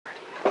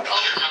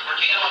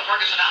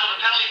the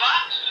penalty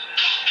box.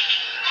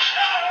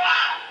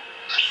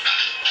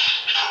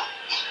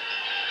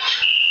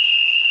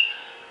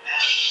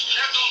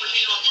 There's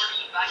Overtino and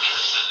Ferguson back in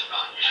the penalty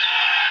box.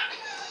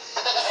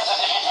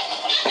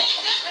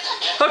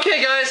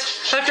 Okay guys,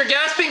 after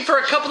gasping for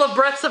a couple of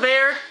breaths of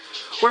air,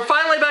 we're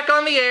finally back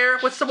on the air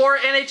with some more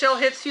NHL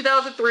Hitz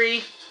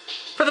 2003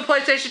 for the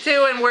PlayStation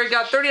 2, and we've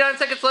got 39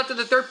 seconds left in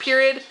the third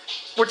period.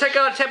 We're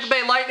taking on Tampa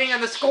Bay Lightning,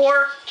 and the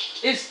score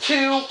is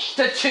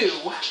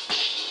 2-2.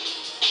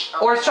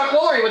 Or as Chuck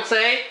Woolery would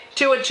say,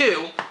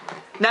 2-2.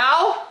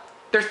 Now,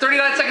 there's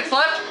 39 seconds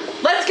left.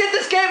 Let's get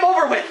this game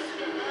over with.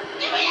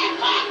 Give me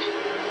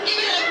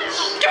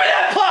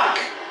that puck!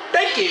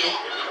 Thank you.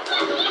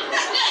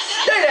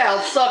 Stay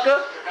down,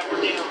 sucker.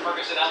 Overtino and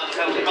Ferguson out of the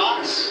penalty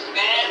box.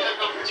 And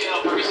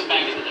Overtino and Ferguson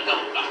back into the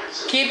penalty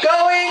box. Keep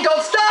going,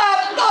 don't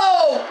stop!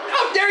 Oh!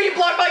 How dare you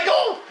block my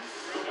goal!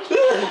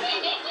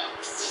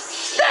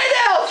 Stay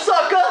down,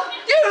 sucker!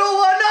 You don't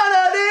want none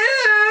of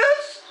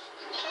this!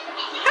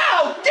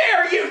 How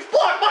dare you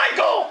block my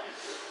goal!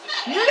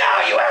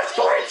 Now you ask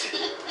for it!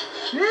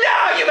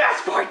 Now you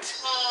ask for it!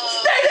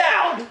 Stay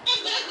down!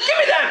 Give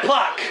me that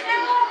puck!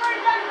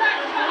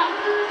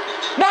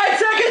 9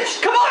 seconds!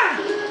 Come on!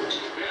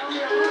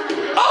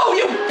 Oh,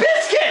 you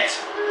biscuit!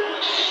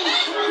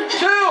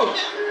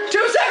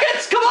 2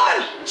 seconds! Come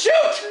on!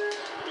 Shoot!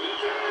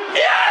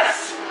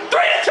 Yes! 3-2,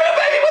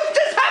 baby, with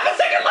just half a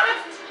second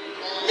left!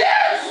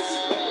 Yes!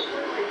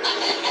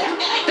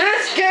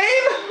 This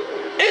game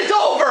is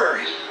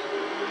over!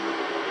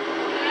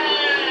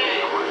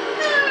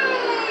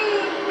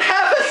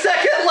 Half a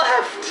second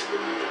left!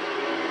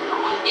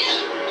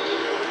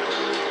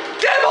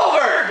 Game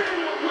over!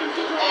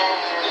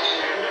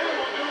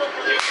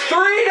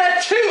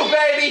 3-2,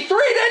 baby!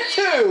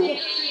 3-2!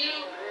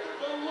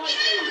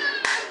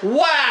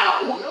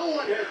 Wow! No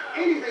one has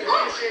anything to be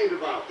ashamed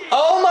about.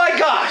 Oh my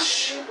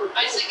gosh!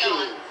 Nicely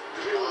going.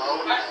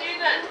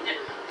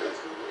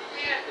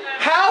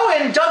 How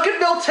in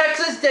Duncanville,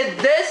 Texas did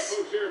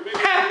this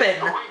happen?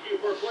 Thank you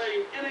for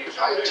playing NHL.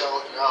 I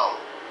don't know.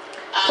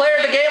 Player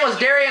of the game was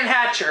Darian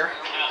Hatcher.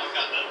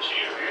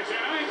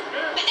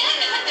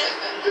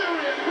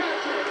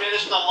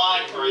 Finish the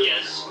line for a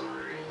yes.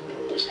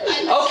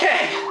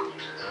 Okay,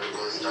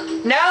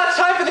 now it's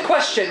time for the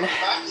question.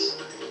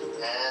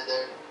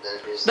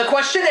 The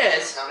question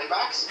is, How many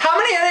backs? how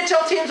many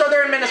NHL teams are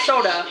there in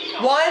Minnesota?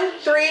 1,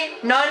 3,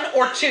 none,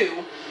 or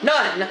 2?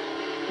 None.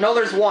 No,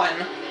 there's 1.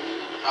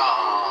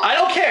 I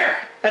don't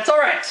care. That's all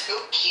right. Who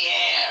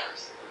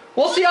cares?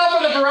 We'll see y'all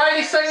for the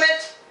variety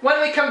segment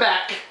when we come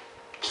back.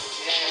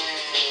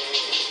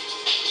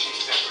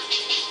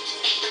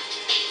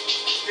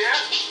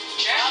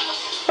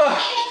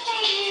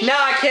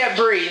 Now I can't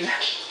breathe.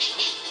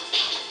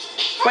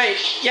 Wait,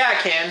 yeah I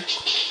can.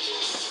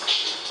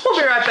 We'll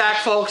be right back,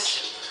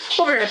 folks.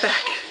 We'll be right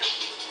back.